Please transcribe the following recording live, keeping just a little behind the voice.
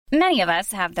Many of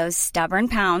us have those stubborn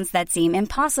pounds that seem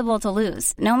impossible to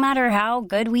lose, no matter how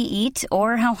good we eat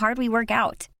or how hard we work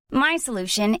out. My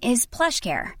solution is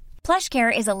PlushCare.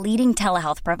 PlushCare is a leading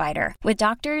telehealth provider with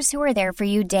doctors who are there for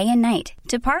you day and night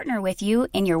to partner with you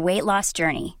in your weight loss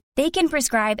journey. They can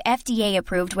prescribe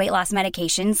FDA-approved weight loss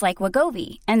medications like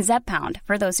Wegovy and Zepbound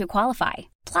for those who qualify.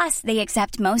 Plus, they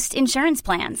accept most insurance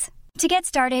plans. To get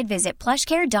started, visit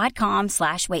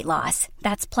plushcare.com/weightloss.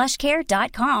 That's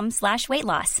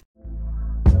plushcare.com/weightloss.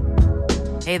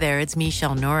 Hey there, it's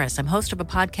Michelle Norris. I'm host of a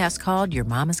podcast called Your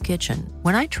Mama's Kitchen.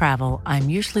 When I travel, I'm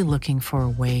usually looking for a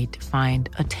way to find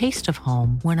a taste of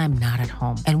home when I'm not at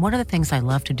home. And one of the things I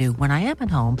love to do when I am at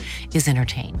home is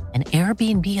entertain. And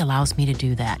Airbnb allows me to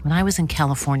do that. When I was in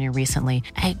California recently,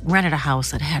 I rented a house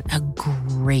that had a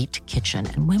great kitchen.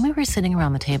 And when we were sitting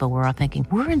around the table, we were all thinking,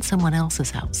 we're in someone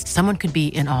else's house. Someone could be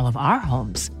in all of our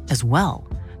homes as well.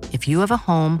 If you have a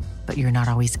home, but you're not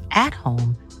always at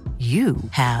home, you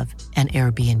have an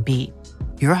Airbnb.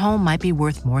 Your home might be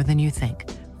worth more than you think.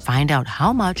 Find out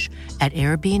how much at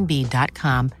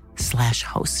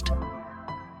airbnb.com/host. Down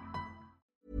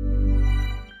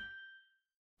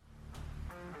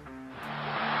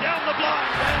the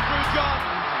blind, Andrew John.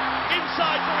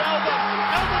 Inside for Elba.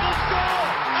 Elba will score.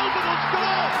 Elba will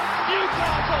score.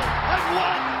 Newcastle have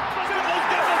won. But it will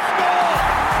never score.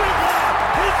 Fiddler,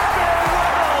 it's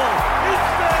farewell. It's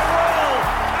farewell.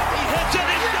 And he hits it.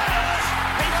 He's got it.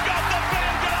 He's got the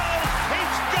fair goal.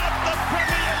 He's got the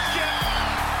premiership.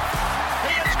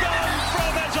 He has gone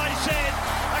from, as I said,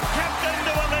 a captain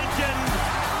to a legend.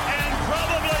 And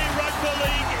probably rugby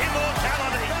league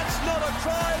immortality. That's not a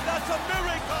try. That's a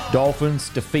miracle. Dolphins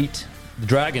defeat the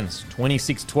Dragons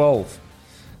 26-12.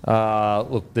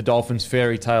 Look, the Dolphins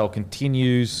fairy tale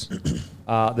continues.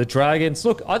 The Dragons,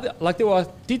 look, I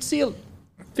did see a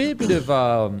fair bit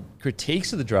of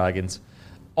critiques of the Dragons.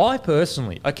 I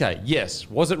personally, yes,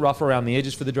 was it rough around the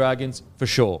edges for the Dragons? For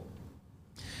sure.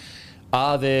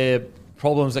 Are there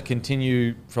problems that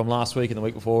continue from last week and the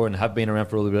week before and have been around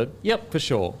for a little bit? Yep, for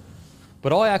sure.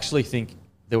 But I actually think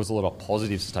there was a lot of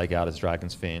positives to take out as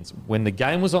Dragons fans. When the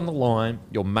game was on the line,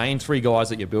 your main three guys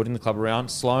that you're building the club around,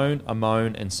 Sloan,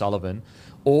 Amon, and Sullivan,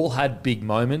 all had big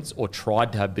moments or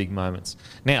tried to have big moments.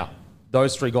 Now,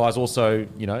 those three guys also,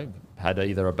 had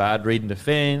either a bad read in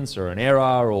defence or an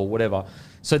error or whatever.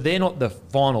 So they're not the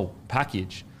final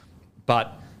package.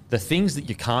 But the things that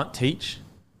you can't teach,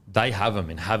 they have them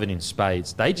and have it in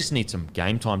spades. They just need some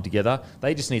game time together.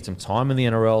 They just need some time in the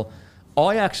NRL.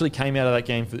 I actually came out of that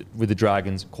game with the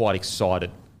Dragons quite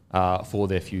excited for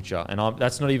their future. And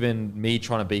that's not even me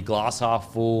trying to be glass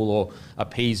half full or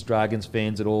appease Dragons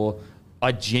fans at all.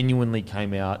 I genuinely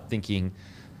came out thinking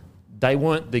they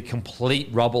weren't the complete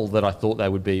rubble that I thought they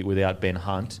would be without Ben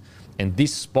Hunt. And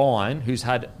this spine, who's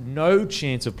had no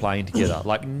chance of playing together,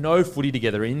 like no footy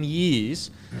together in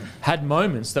years, had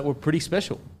moments that were pretty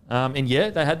special. And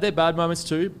yeah, they had their bad moments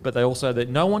too, but they also that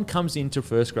no one comes into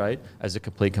first grade as a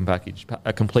complete package.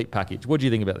 What do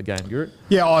you think about the game, Guru?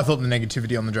 Yeah, I thought the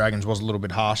negativity on the Dragons was a little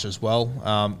bit harsh as well.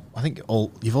 I think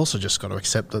you've also just got to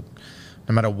accept that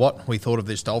no matter what we thought of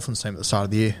this Dolphins team at the start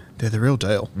of the year, they're the real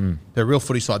deal. They're a real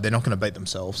footy side. They're not going to beat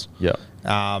themselves. Yeah.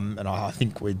 And I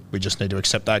think we just need to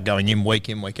accept that going in, week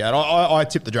out. I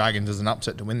tipped the Dragons as an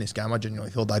upset to win this game. I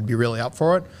genuinely thought they'd be really up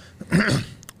for it.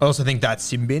 I also think that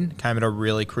sin bin came at a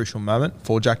really crucial moment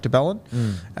for Jack de Belin.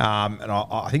 And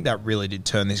I think that really did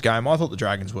turn this game. I thought the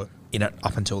Dragons were in it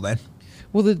up until then.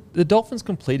 Well, the Dolphins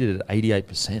completed it at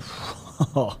 88%.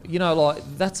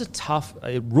 That's a tough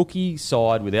rookie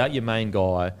side without your main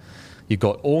guy. You've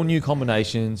got all new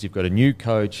combinations. You've got a new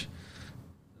coach.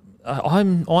 I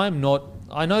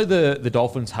know the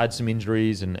Dolphins had some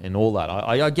injuries and all that.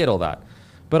 I get all that.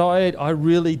 But I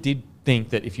really did think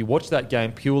that if you watch that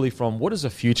game purely from what does the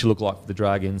future look like for the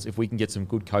Dragons, if we can get some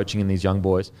good coaching in these young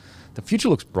boys, the future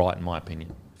looks bright in my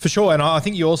opinion. For sure, and I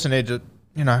think you also need to,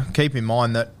 keep in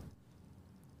mind that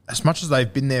as much as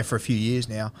they've been there for a few years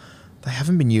now, they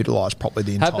haven't been utilised properly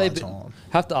the entire time.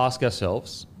 Have to ask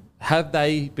ourselves, have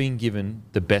they been given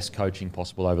the best coaching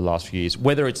possible over the last few years?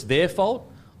 Whether it's their fault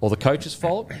or the coach's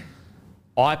fault,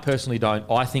 I personally don't.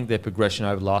 I think their progression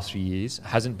over the last few years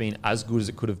hasn't been as good as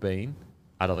it could have been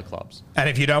at other clubs. And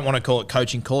if you don't want to call it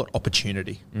coaching, call it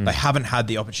opportunity. They haven't had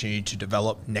the opportunity to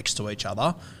develop next to each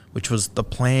other, which was the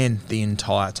plan the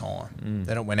entire time.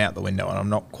 Then it went out the window, and I'm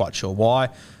not quite sure why.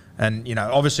 And,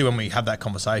 obviously when we have that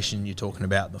conversation, you're talking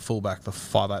about the fullback, the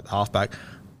 5'8", the halfback.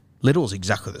 Little's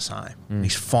exactly the same.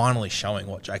 He's finally showing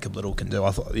what Jacob Little can do.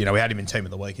 I thought, we had him in Team of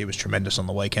the Week. He was tremendous on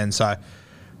the weekend. So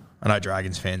I know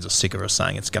Dragons fans are sick of us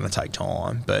saying it's going to take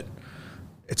time, but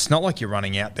it's not like you're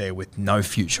running out there with no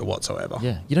future whatsoever.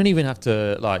 Yeah, you don't even have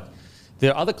to, like,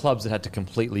 there are other clubs that had to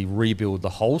completely rebuild the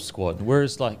whole squad,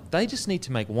 whereas, like, they just need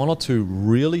to make one or two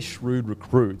really shrewd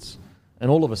recruits, and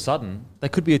all of a sudden, they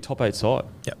could be a top 8 side.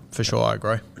 Yeah, for sure, I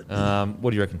agree.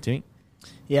 What do you reckon, Timmy?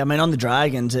 Yeah, I mean, on the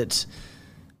Dragons, it's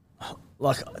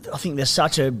like, I think there's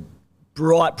such a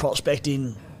bright prospect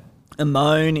in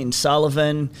Amon, in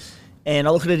Sullivan, and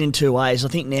I look at it in two ways. I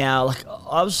think now, like,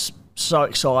 I was so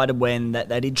excited when that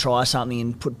they did try something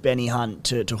and put Benny Hunt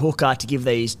to hooker to give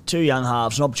these two young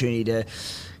halves an opportunity to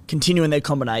continue in their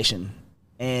combination.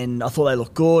 And I thought they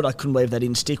looked good. I couldn't believe they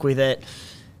didn't stick with it.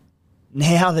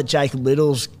 Now that Jacob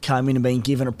Little's come in and been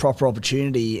given a proper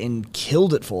opportunity and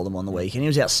killed it for them on the weekend, he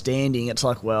was outstanding. It's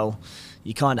like, well,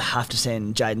 you kind of have to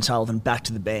send Jaden Sullivan back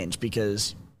to the bench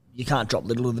because you can't drop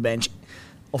Little to the bench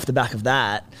off the back of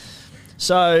that.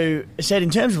 So, I said, in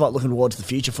terms of like looking towards the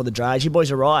future for the Drags, you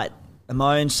boys are right.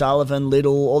 Amon, Sullivan,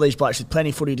 Little, all these blokes with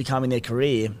plenty of footy to come in their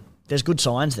career. There's good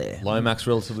signs there. Lomax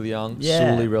relatively young,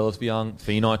 Yeah. Sully relatively young,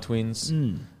 Finai twins.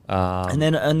 And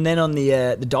then on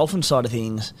the Dolphins side of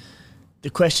things, the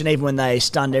question, even when they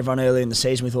stunned everyone earlier in the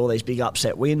season with all these big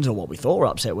upset wins, or what we thought were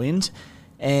upset wins,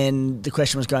 and the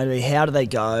question was going to be, how do they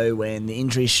go when the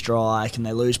injuries strike and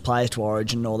they lose players to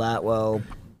Origin and all that? Well,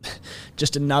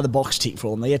 just another box tick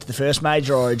for them. They get to the first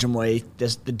major Origin week.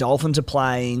 The Dolphins are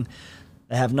playing.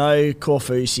 They have no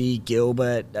Corfusi,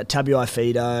 Gilbert, Tabuai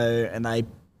Fido, and they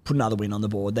put another win on the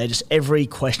board. They just, every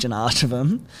question asked of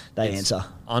them, they answer.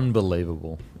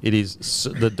 Unbelievable. It is.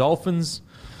 The Dolphins,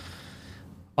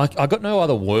 I got no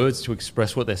other words to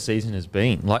express what their season has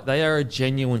been. Like, they are a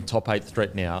genuine top 8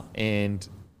 threat now, and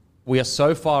we are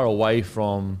so far away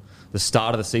from the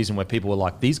start of the season where people were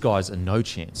like, these guys are no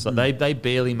chance. Like, they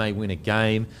barely may win a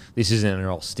game. This isn't an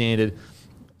NRL standard.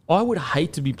 I would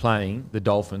hate to be playing the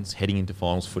Dolphins heading into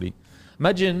finals footy.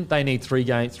 Imagine they need 3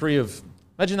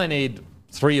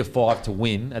 of 5 to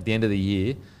win at the end of the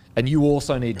year, and you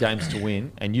also need games to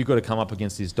win, and you've got to come up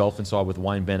against this Dolphin side with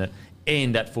Wayne Bennett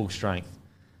and at full strength.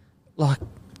 Like,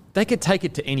 they could take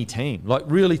it to any team. Like,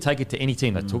 really take it to any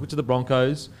team. They took it to the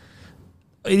Broncos.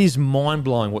 It is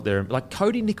mind-blowing what they're... Like,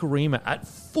 Cody Nikorima at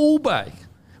fullback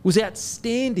was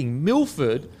outstanding.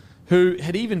 Milford, who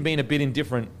had even been a bit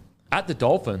indifferent at the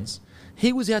Dolphins,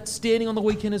 he was outstanding on the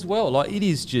weekend as well. Like, it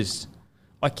is just...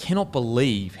 I cannot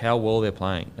believe how well they're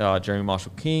playing. Jeremy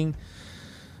Marshall-King.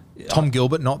 Tom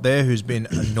Gilbert not there, who's been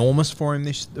enormous for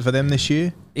them this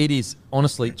year. It is,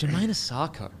 honestly, Jermaine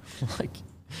Asako. Like,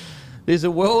 there's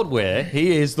a world where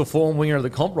he is the form winger of the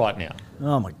comp right now.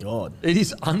 Oh, my God. It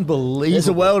is unbelievable. There's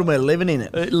a world and we're living in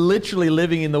it. Literally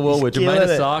living in the world where Jermaine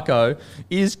Asako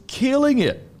is killing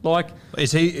it. Like,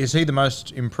 is he the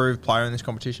most improved player in this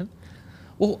competition?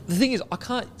 Well, the thing is, I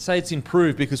can't say it's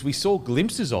improved because we saw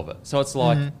glimpses of it. So it's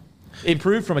like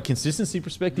improved from a consistency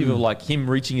perspective of like him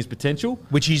reaching his potential.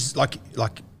 Which he's like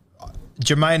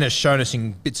Jermaine has shown us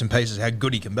in bits and pieces how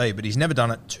good he can be, but he's never done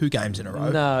it 2 games in a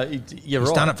row. No, you're right.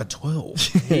 He's done it for 12.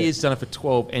 He has done it for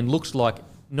 12 and looks like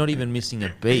not even missing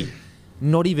a beat.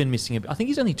 Not even missing a beat. I think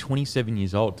he's only 27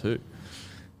 years old too.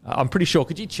 I'm pretty sure.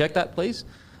 Could you check that, please?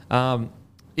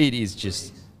 It is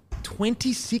just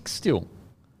 26 still.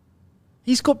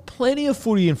 He's got plenty of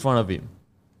footy in front of him.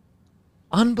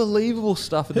 Unbelievable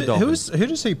stuff at the Dolphins. Who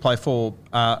does he play for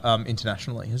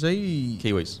internationally? Is he...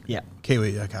 Kiwis. Yeah.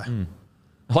 Kiwi, okay.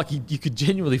 Like, you could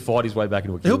genuinely fight his way back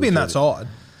into a Kiwis. He'll be in that side.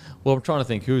 Well, I'm trying to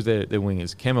think. Who's their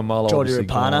wingers? Kemamala. Jordy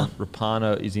Rapana.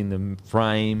 Rapana is in the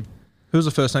frame. Who was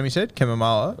the first name you said?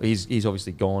 Kemamala? He's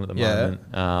obviously gone at the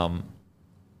moment.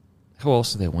 Who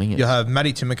else are their wingers? You have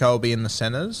Matty Timoko will be in the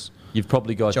centres. You've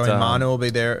probably got... Joey Manu will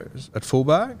be there at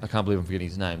fullback. I can't believe I'm forgetting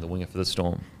his name, the winger for the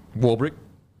Storm. Warbrick.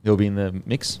 He'll be in the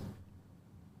mix.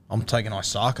 I'm taking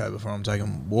Isako before I'm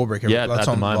taking Warbrick. Yeah, at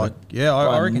the moment.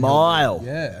 I reckon. Mile.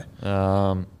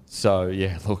 Yeah. So,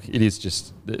 yeah, look, it is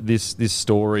just... This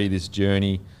story, this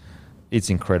journey, it's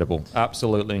incredible.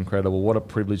 Absolutely incredible. What a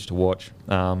privilege to watch.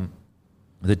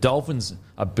 The Dolphins'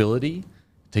 ability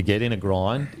to get in a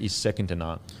grind is second to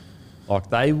none. Like,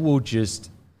 they will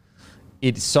just...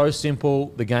 It's so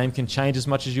simple. The game can change as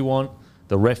much as you want.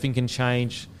 The reffing can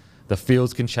change. The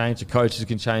fields can change. The coaches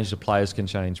can change. The players can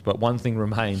change. But one thing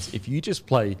remains. If you just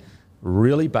play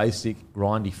really basic,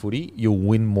 grindy footy, you'll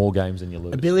win more games than you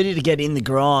lose. Ability to get in the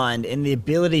grind and the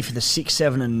ability for the 6,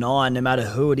 7 and 9, no matter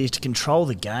who it is, to control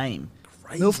the game.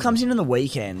 Crazy. Milf comes in on the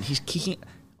weekend. He's kicking...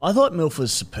 I thought Milf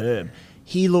was superb.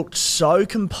 He looked so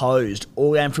composed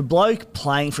all game. For a bloke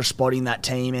playing for a spot in that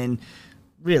team, and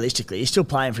realistically, he's still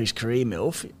playing for his career,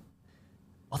 Milf.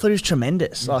 I thought he was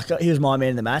tremendous. Like, he was my man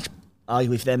in the match.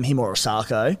 arguably for them, him or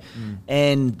Osako.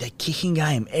 And the kicking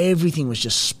game, everything was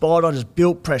just spot on, just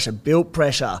built pressure.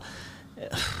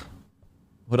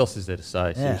 What else is there to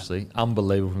say? Seriously,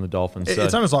 unbelievable from the Dolphins.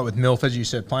 It's almost like with Milf, as you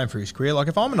said, playing for his career. Like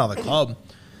if I'm another club,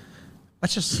 I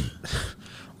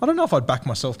don't know if I'd back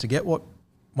myself to get what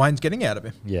Wayne's getting out of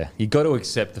him. Yeah, you got to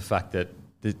accept the fact that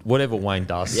whatever Wayne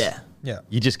does, Yeah.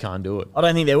 you just can't do it. I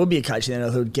don't think there would be a coach in the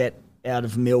NFL who would get out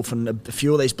of Milf and a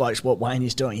few of these blokes what Wayne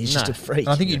is doing. He's just a freak.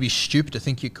 I think you'd be stupid to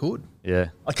think you could. Yeah.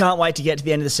 I can't wait to get to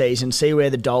the end of the season, see where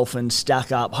the Dolphins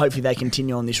stack up. Hopefully they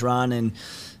continue on this run and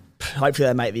hopefully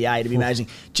they make the 8. It'd be amazing.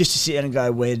 Just to sit down and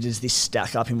go, where does this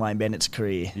stack up in Wayne Bennett's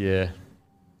career? Yeah.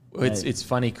 Well, it's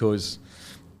funny because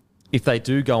if they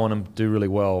do go on and do really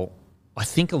well, I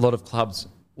think a lot of clubs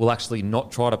will actually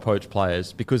not try to poach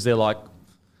players because they're like,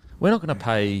 we're not going to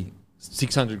pay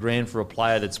 $600,000 for a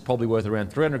player that's probably worth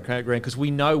around $300,000 because we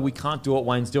know we can't do what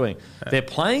Wayne's doing. They're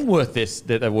playing worth this,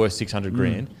 that they're worth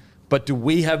 $600,000. But do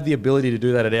we have the ability to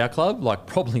do that at our club? Like,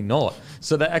 probably not.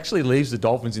 So that actually leaves the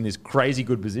Dolphins in this crazy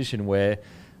good position where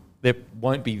there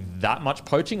won't be that much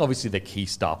poaching. Obviously, the key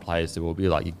star players, there will be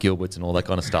like your Gilberts and all that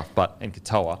kind of stuff, and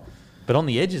Katoa. But on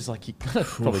the edges, like, you gotta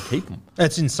probably keep them.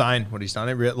 It's insane what he's done.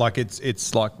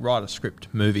 It's like write a script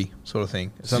movie sort of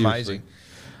thing. It's amazing.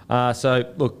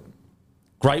 So, look,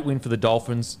 great win for the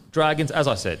Dolphins. Dragons, as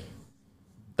I said,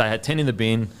 they had 10 in the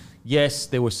bin. Yes,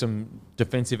 there were some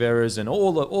defensive errors and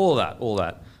all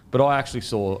that. But I actually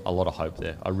saw a lot of hope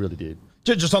there. I really did.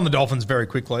 Just on the Dolphins very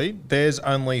quickly, there's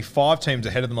only 5 teams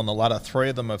ahead of them on the ladder. 3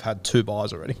 of them have had 2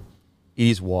 buys already. It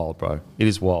is wild, bro. It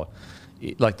is wild.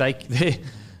 Like,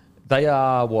 they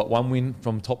are, what, 1 win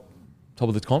from top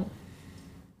of the comp?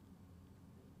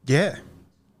 Yeah.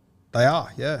 They are,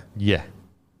 yeah. Yeah.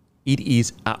 It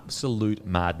is absolute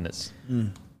madness.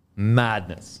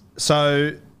 Madness.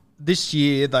 So this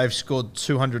year they've scored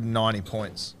 290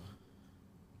 points.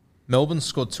 Melbourne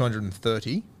scored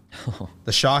 230.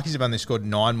 The Sharkies have only scored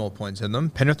 9 more points than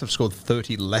them. Penrith have scored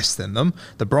 30 less than them.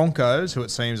 The Broncos, who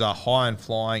it seems are high and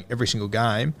flying every single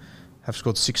game, have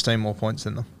scored 16 more points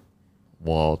than them.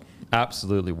 Wild.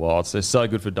 Absolutely wild. So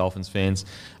good for Dolphins fans.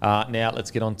 Now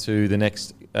let's get on to the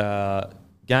next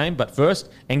game. But first,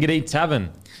 Engadine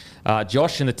Tavern.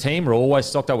 Josh and the team are always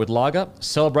stocked up with lager.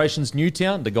 Celebrations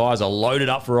Newtown. The guys are loaded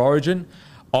up for Origin.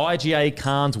 IGA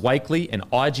Cairns Wakely and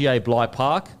IGA Bligh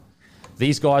Park.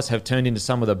 These guys have turned into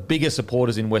some of the biggest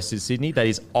supporters in Western Sydney. That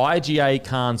is IGA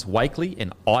Cairns Wakely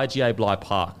and IGA Bligh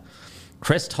Park.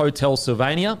 Crest Hotel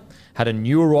Sylvania had a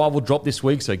new arrival drop this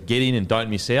week, so get in and don't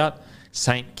miss out.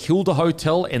 St Kilda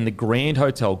Hotel and the Grand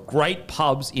Hotel. Great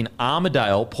pubs in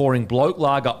Armidale pouring bloke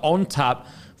lager on tap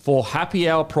for happy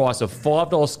hour price of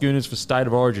 $5 schooners for State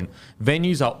of Origin.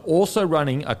 Venues are also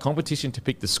running a competition to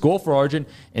pick the score for Origin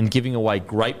and giving away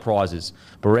great prizes.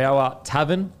 Barara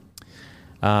Tavern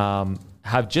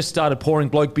have just started pouring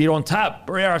bloke beer on tap.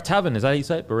 Barara Tavern, is that how you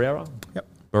say it? Barara? Yep.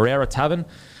 Barara Tavern.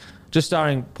 Just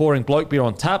starting pouring bloke beer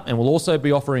on tap, and will also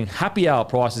be offering happy hour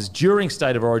prices during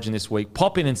State of Origin this week.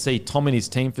 Pop in and see Tom and his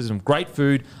team for some great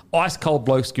food, ice cold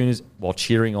bloke schooners while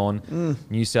cheering on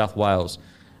New South Wales.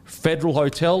 Federal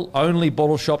Hotel, only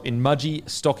bottle shop in Mudgee,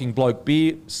 stocking bloke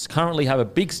beer. Currently have a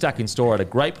big stack in store at a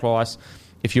great price.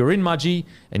 If you're in Mudgee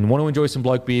and want to enjoy some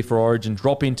bloke beer for Origin,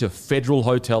 drop into Federal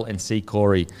Hotel and see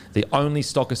Corey, the only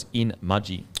stockist in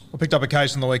Mudgee. I picked up a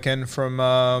case on the weekend from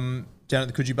down at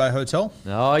the Coogee Bay Hotel.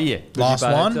 Oh, yeah. Last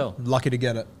Bay one. Hotel. Lucky to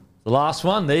get it. The last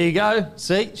one. There you go.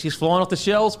 See, she's flying off the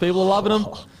shelves. People are loving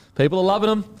them. People are loving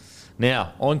them.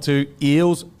 Now, on to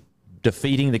Eels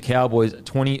defeating the Cowboys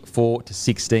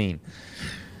 24-16.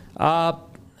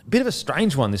 Bit of a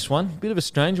strange one, this one. Bit of a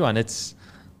strange one.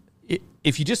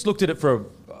 If you just looked at it from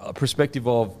a perspective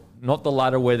of not the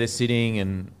ladder where they're sitting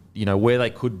and, you know, where they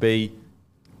could be,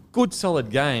 good, solid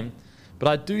game. But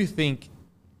I do think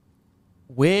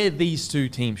where these two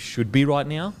teams should be right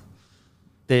now,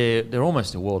 they're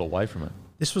almost a world away from it.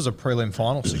 This was a prelim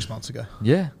final 6 months ago.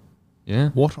 Yeah.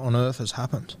 What on earth has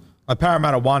happened?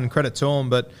 Parramatta won, credit to them,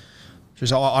 but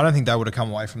I don't think they would have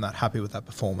come away from that happy with that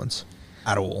performance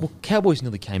at all. Well, Cowboys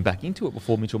nearly came back into it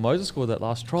before Mitchell Moses scored that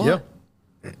last try. Yep.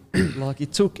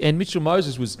 And Mitchell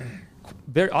Moses was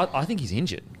I think he's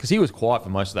injured because he was quiet for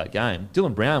most of that game.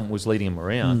 Dylan Brown was leading him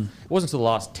around. It wasn't until the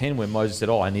last 10 when Moses said,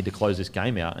 I need to close this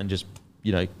game out and just,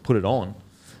 put it on.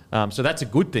 So that's a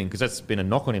good thing because that's been a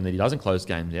knock on him that he doesn't close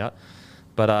games out.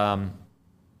 But,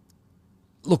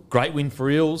 look, great win for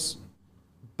Eels,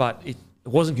 but it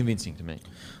wasn't convincing to me.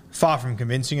 Far from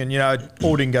convincing, and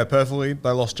all didn't go perfectly. They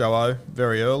lost Joe O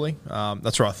very early.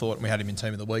 That's where I thought we had him in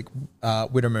team of the week.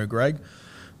 Whittemore Greg,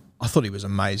 I thought he was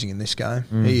amazing in this game.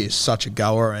 He is such a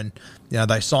goer, and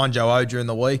they signed Joe O during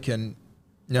the week, and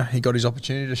Yeah, he got his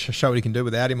opportunity to show what he can do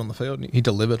without him on the field. And he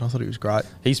delivered. I thought he was great.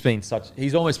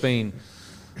 He's almost been,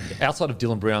 outside of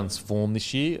Dylan Brown's form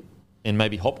this year, and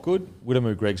maybe Hopgood,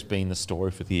 Widemu Gregg's been the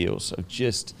story for the Eels. So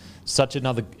just such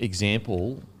another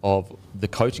example of the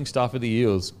coaching staff of the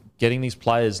Eels getting these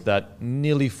players that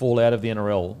nearly fall out of the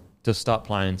NRL to start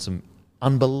playing some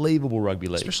unbelievable rugby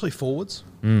league. Especially forwards.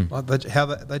 Like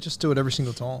they just do it every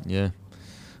single time. Yeah.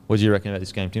 What do you reckon about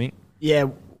this game, Timmy? Yeah,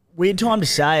 weird time to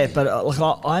say it, but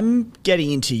I'm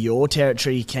getting into your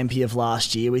territory, Kempy, of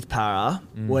last year with Para,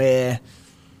 where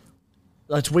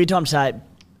it's a weird time to say it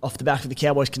off the back of the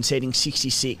Cowboys conceding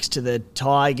 66 to the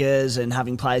Tigers and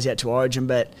having players out to Origin,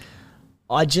 but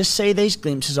I just see these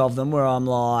glimpses of them where I'm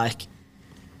like,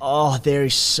 oh, there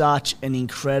is such an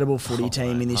incredible footy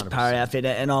team in this 100%. Para outfit,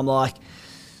 and I'm like,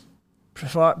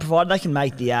 provided they can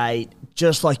make the 8,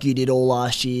 just like you did all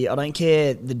last year, I don't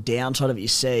care the downside of it you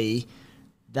see,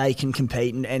 they can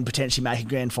compete and potentially make a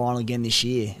grand final again this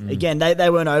year. Again, they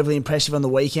weren't overly impressive on the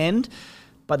weekend,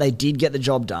 but they did get the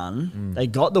job done. They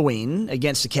got the win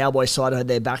against the Cowboys side who had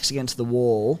their backs against the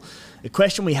wall. The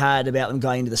question we had about them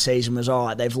going into the season was, all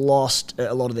right, they've lost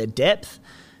a lot of their depth,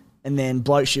 and then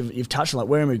blokes you've touched on, like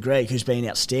Widemu Gregg, who's been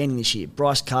outstanding this year,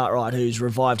 Bryce Cartwright, who's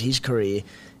revived his career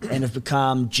and have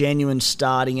become genuine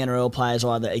starting NRL players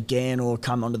either again or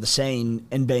come onto the scene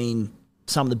and been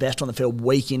some of the best on the field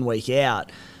week in, week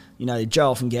out. You know,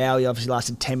 Joe Offengowie obviously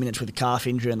lasted 10 minutes with a calf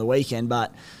injury on the weekend,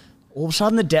 but all of a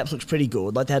sudden the depth looks pretty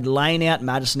good. Like they had Lane out,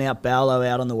 Madison out, Barlow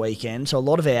out on the weekend, so a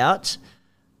lot of outs.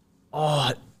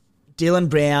 Oh, Dylan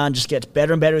Brown just gets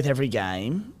better and better with every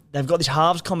game. They've got this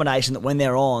halves combination that when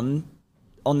they're on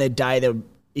their day, they're,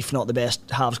 if not the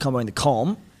best halves combo in the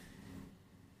comp.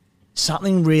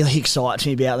 Something really excites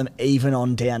me about them, even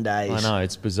on down days. I know,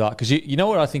 it's bizarre. Because you know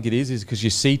what I think it is because you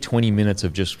see 20 minutes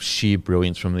of just sheer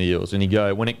brilliance from the Eels, and you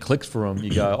go, when it clicks for them,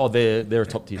 you go, oh, they're a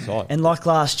top-tier side. And like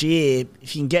last year,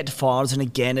 if you can get to finals, and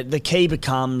again, the key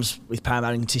becomes, with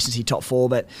Parramatta consistency, top 4,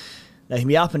 but they can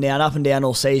be up and down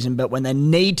all season, but when they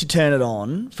need to turn it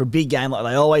on for a big game like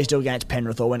they always do against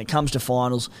Penrith, or when it comes to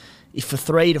finals, if for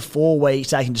 3 to 4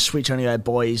 weeks they can just switch on and go,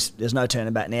 boys, there's no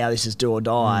turning back now, this is do or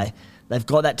die, they've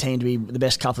got that team to be the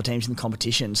best couple of teams in the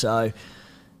competition. So,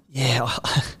 yeah.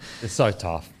 It's so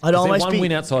tough. I'd almost one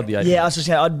win outside the 8. Yeah, I was just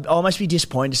saying, I'd almost be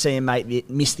disappointed to see them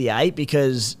miss the 8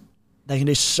 because they can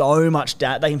do so much.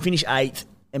 They can finish 8th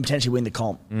and potentially win the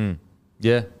comp.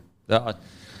 Yeah.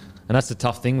 And that's the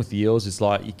tough thing with the Eels. It's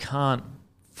like you can't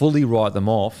fully write them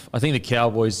off. I think the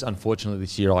Cowboys, unfortunately,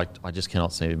 this year, I just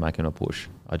cannot see them making a push.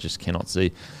 I just cannot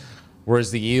see.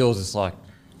 Whereas the Eels, it's like,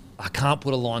 I can't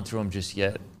put a line through them just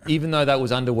yet. Even though that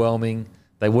was underwhelming,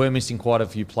 they were missing quite a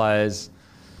few players.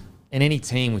 And any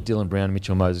team with Dylan Brown,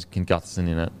 Mitchell Moses, and Gutherson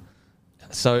in it.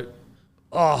 So,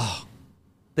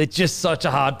 they're just such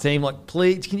a hard team. Like,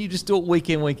 please, can you just do it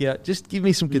week in, week out? Just give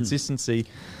me some consistency.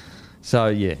 So,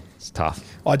 yeah, it's tough.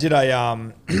 I did I had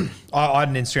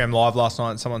an Instagram live last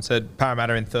night and someone said,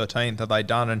 Parramatta in 13th, have they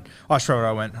done? And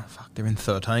I went, oh, fuck, they're in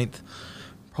 13th.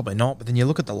 Probably not. But then you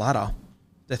look at the ladder.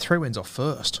 They're 3 wins off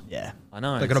first. Yeah. I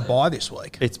know. They're going to buy this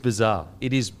week. It's bizarre.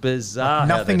 It is bizarre.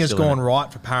 Nothing has gone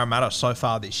right for Parramatta so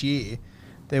far this year.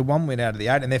 They're 1 win out of the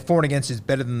 8, and their for and against is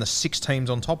better than the 6 teams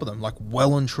on top of them, like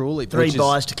well and truly. 3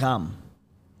 buys to come.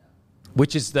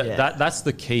 Which is that's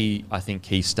the key, I think,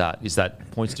 key stat, is that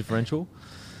points differential,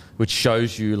 which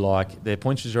shows you like their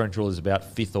points differential is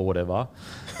about 5th or whatever.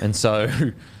 And so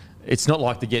it's not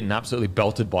like they're getting absolutely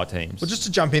belted by teams. Well, just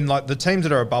to jump in, like the teams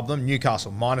that are above them,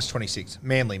 Newcastle, minus 26,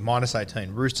 Manly, minus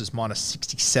 18, Roosters, minus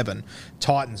 67,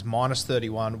 Titans, minus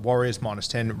 31, Warriors, minus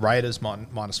 10, Raiders,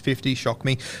 minus 50, shock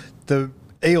me. The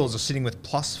Eels are sitting with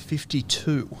plus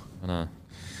 52. I know.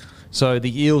 So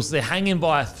the Eels, they're hanging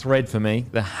by a thread for me.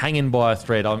 They're hanging by a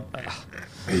thread. I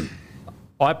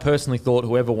personally thought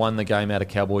whoever won the game out of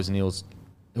Cowboys and Eels,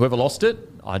 whoever lost it,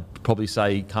 I'd probably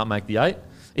say can't make the 8.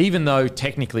 Even though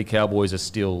technically Cowboys are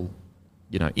still,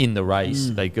 in the race,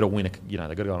 they got to win. They got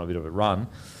to go on a bit of a run.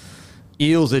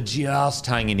 Eels are just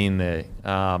hanging in there,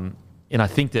 and I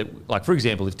think that, like for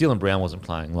example, if Dylan Brown wasn't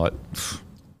playing, like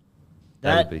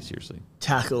that would be seriously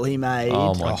tackle he made.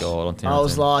 Oh my god! I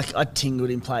was like, I tingled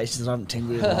in places I haven't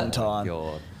tingled in a long time.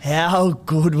 God, how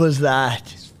good was that?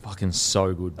 It's fucking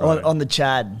so good, bro. On the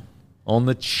Chad. On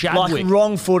the Chadwick. Like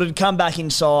wrong-footed, come back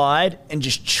inside and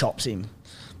just chops him.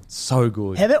 So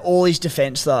good. How about all his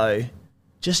defence, though?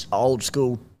 Just old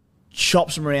school,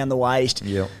 chops him around the waist.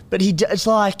 Yeah. But it's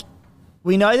like,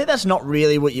 we know that that's not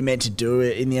really what you're meant to do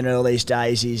in the NRL these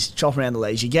days, is chop around the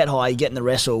legs. You get high, you get in the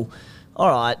wrestle. All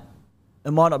right,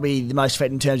 it might not be the most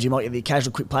effective in terms of you might get the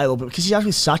occasional quick play ball, but because he does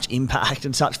with such impact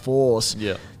and such force,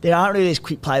 there aren't really these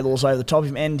quick play balls over the top of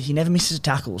him, and he never misses a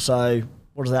tackle. So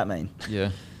what does that mean?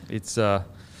 Yeah, it's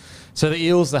so the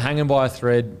Eels, they're hanging by a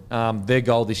thread. Their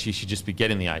goal this year should just be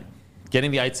getting the 8.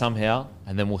 Getting the 8 somehow,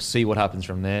 and then we'll see what happens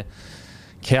from there.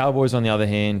 Cowboys, on the other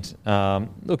hand,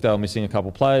 look, they were missing a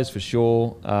couple players for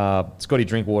sure. Scotty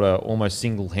Drinkwater almost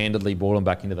single-handedly brought them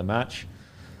back into the match.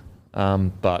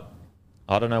 But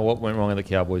I don't know what went wrong with the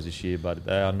Cowboys this year, but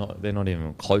they're not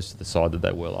even close to the side that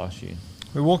they were last year.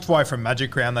 We walked away from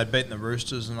Magic Round. They'd beaten the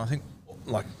Roosters, and I think,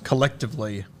 like,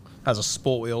 collectively, as a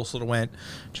sport, we all sort of went,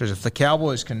 geez, if the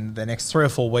Cowboys can, the next 3 or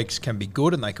 4 weeks can be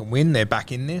good and they can win, they're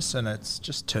back in this, and it's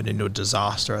just turned into a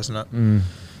disaster, hasn't it?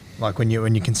 Like when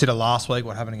you consider last week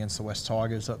what happened against the West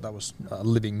Tigers, that was a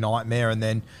living nightmare. And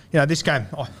then, this game,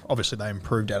 obviously they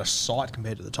improved out of sight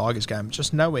compared to the Tigers game, but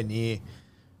just nowhere near.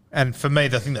 And for me,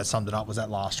 the thing that summed it up was that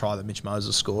last try that Mitch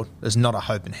Moses scored. There's not a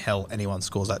hope in hell anyone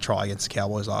scores that try against the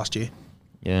Cowboys last year.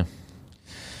 Yeah.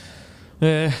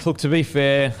 Yeah, look, to be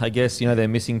fair, I guess, they're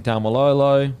missing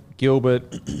Taumalolo,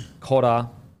 Gilbert, Cotter,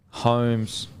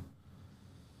 Holmes,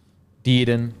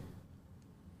 Dearden,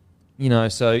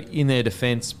 so in their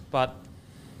defence. But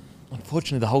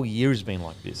unfortunately, the whole year has been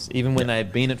like this. Even when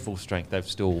they've been at full strength, they've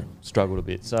still struggled a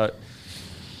bit. So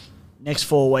next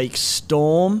 4 weeks,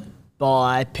 Storm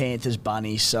by Panthers,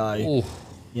 Bunny. So,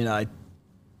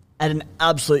 at an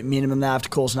absolute minimum, they have to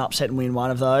cause an upset and win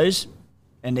one of those.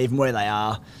 And even where they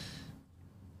are,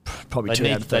 probably two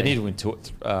out of three. They need to win two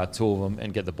of them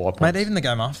and get the bye points. Mate, even the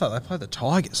game after that, they play the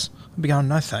Tigers. I'd be going,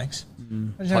 no thanks.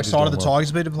 Imagine how excited the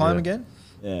Tigers be to play them again.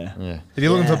 Yeah. If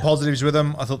you're looking for positives with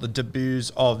them, I thought the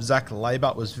debuts of Zach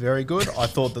Laybut was very good. I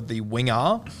thought that the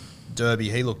winger, Derby,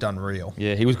 he looked unreal.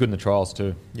 Yeah, he was good in the trials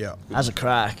too. Yeah. As a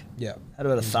crack. Yeah. Had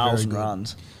about 1,000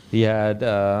 runs. He had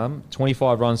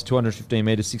 25 runs, 215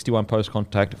 metres, 61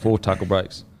 post-contact, 4 tackle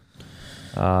breaks.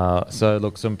 So,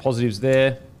 look, some positives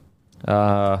there.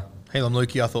 Helam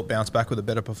Lukey, I thought, bounced back with a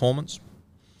better performance.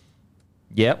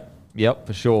 Yep,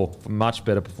 for sure. Much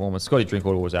better performance. Scotty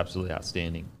Drinkwater was absolutely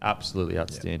outstanding. Absolutely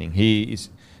outstanding. Yep. He is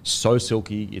so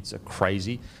silky. It's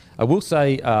crazy. I will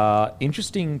say,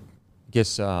 interesting,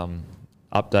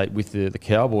 update with the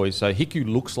Cowboys. So Hiku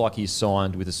looks like he's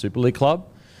signed with a Super League club,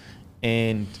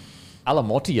 and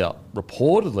Alamotia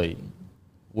reportedly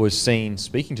was seen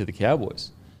speaking to the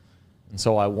Cowboys. And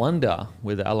so I wonder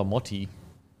whether Alamotti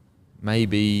may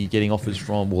be getting offers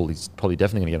from, well, he's probably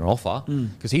definitely going to get an offer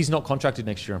because he's not contracted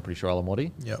next year, I'm pretty sure,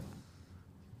 Alamotti. Yep.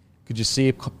 Could you see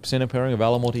a centre pairing of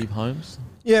Alamotti Holmes?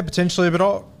 Yeah, potentially, but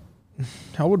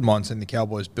I wouldn't mind seeing the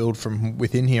Cowboys build from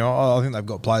within here. I think they've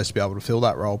got players to be able to fill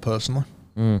that role personally.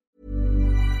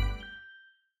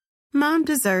 Mom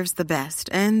deserves the best,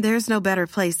 and there's no better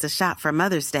place to shop for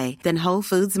Mother's Day than Whole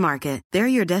Foods Market. They're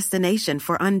your destination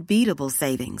for unbeatable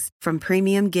savings, from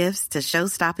premium gifts to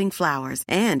show-stopping flowers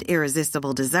and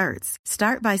irresistible desserts.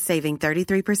 Start by saving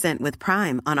 33% with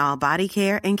Prime on all body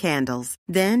care and candles.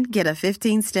 Then get a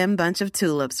 15-stem bunch of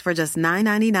tulips for just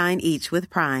 $9.99 each with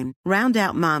Prime. Round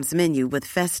out Mom's menu with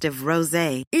festive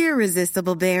rosé,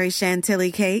 irresistible berry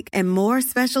chantilly cake, and more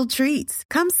special treats.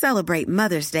 Come celebrate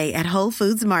Mother's Day at Whole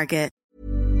Foods Market.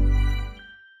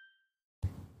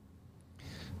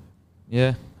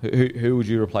 Yeah. Who would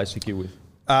you replace Hiku with?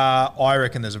 I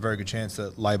reckon there's a very good chance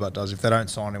that Laybut does. If they don't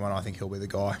sign anyone, I think he'll be the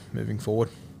guy moving forward.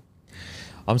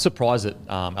 I'm surprised that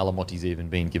Alamotti's even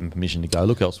been given permission to go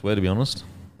look elsewhere, to be honest.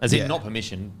 As in, not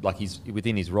permission, like he's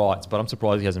within his rights, but I'm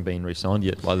surprised he hasn't been re-signed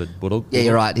yet by the Bulldogs. Yeah,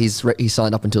 you're right. He's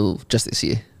signed up until just this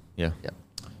year. Yeah.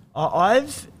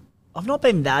 I've not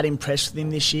been that impressed with him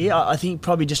this year. I think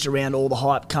probably just around all the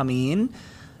hype coming in.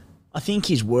 I think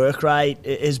his work rate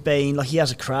has been, like, he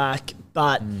has a crack,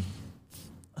 but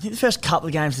I think the first couple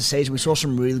of games of the season we saw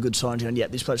some really good signs going,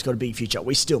 this player's got a big future.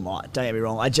 We still might, don't get me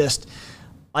wrong.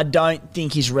 I don't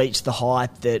think he's reached the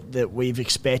hype that we've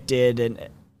expected, and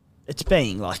it's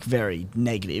been, like, very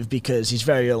negative because he's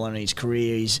very early on in his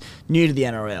career. He's new to the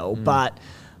NRL, but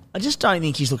I just don't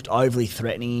think he's looked overly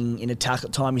threatening in attack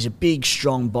at time. He's a big,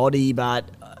 strong body, but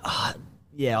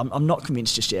I'm not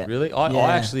convinced just yet. Really? I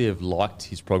actually have liked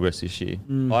his progress this year.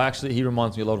 He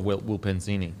reminds me a lot of Will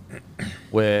Penzini,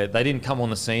 where they didn't come on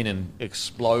the scene and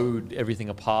explode everything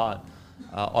apart.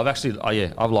 I've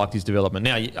liked his development.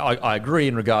 Now, I agree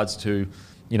in regards to,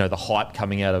 the hype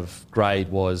coming out of grade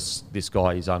was this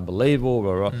guy is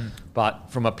unbelievable.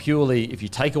 But from a purely, if you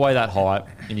take away that hype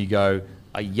and you go,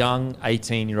 a young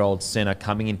 18-year-old centre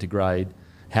coming into grade,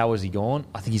 how has he gone?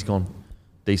 I think he's gone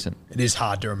decent. It is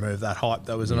hard to remove that hype,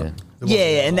 though, isn't it?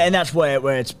 And that's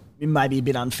where it's maybe a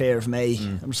bit unfair of me.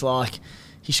 I'm just like,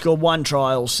 he scored one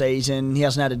try all season. He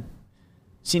hasn't had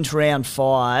since round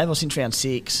 5 or since round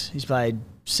 6, he's played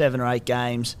 7 or 8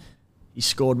 games. He's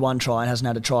scored 1 try and hasn't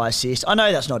had a try assist. I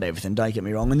know that's not everything, don't get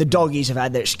me wrong. And the Doggies have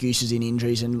had their excuses in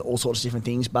injuries and all sorts of different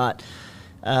things. But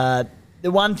the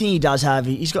one thing he does have,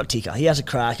 he's got a ticker. He has a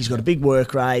crack. He's got a big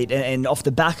work rate. And off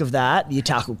the back of that, your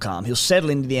attack will come. He'll settle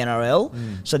into the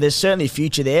NRL. So there's certainly a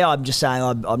future there. I'm just saying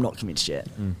I'm not convinced yet.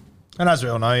 And as we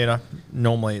all know,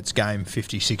 normally it's game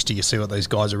 50, 60. You see what these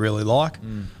guys are really like.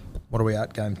 What are we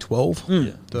at? Game 12?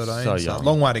 13? So young.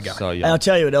 Long way to go. So young. And I'll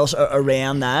tell you what else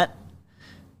around that.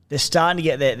 They're starting to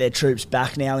get their troops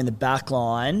back now in the back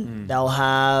line. They'll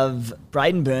have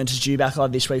Braden Burns is due back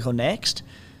either this week or next,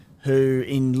 who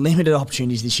in limited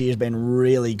opportunities this year has been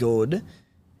really good.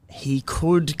 He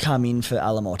could come in for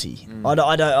Alamotti.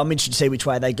 I'm interested to see which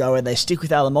way they go. Whether they stick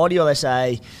with Alamotti or they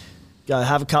say, go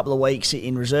have a couple of weeks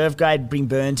in reserve grade, bring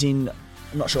Burns in.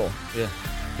 I'm not sure. Yeah,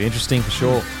 be interesting for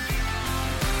sure.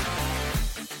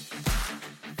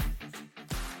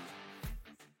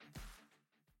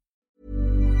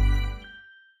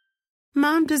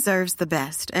 Mom deserves the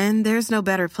best, and there's no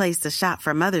better place to shop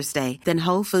for Mother's Day than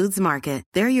Whole Foods Market.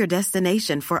 They're your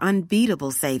destination for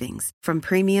unbeatable savings, from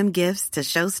premium gifts to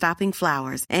show-stopping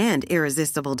flowers and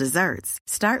irresistible desserts.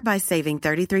 Start by saving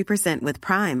 33% with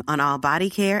Prime on all body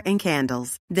care and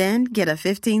candles. Then get a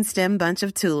 15-stem bunch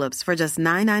of tulips for just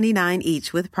 $9.99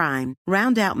 each with Prime.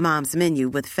 Round out Mom's menu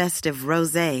with festive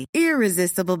rosé,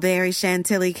 irresistible berry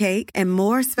chantilly cake, and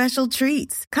more special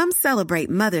treats. Come celebrate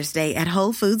Mother's Day at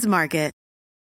Whole Foods Market.